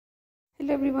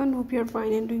Hello everyone, hope you're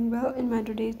fine and doing well. In my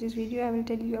today's video, I will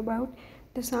tell you about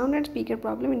the sound and speaker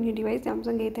problem in your device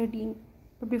Samsung A13.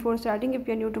 But before starting, if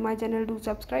you're new to my channel, do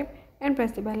subscribe and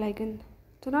press the bell icon.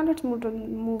 So now let's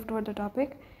move toward the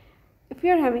topic. If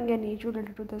you are having an issue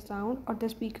related to the sound or the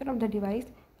speaker of the device,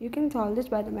 you can solve this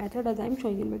by the method as I am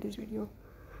showing in this video.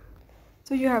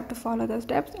 So you have to follow the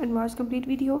steps and watch complete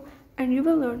video, and you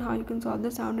will learn how you can solve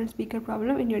the sound and speaker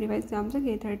problem in your device Samsung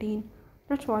A13.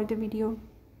 Let's watch the video.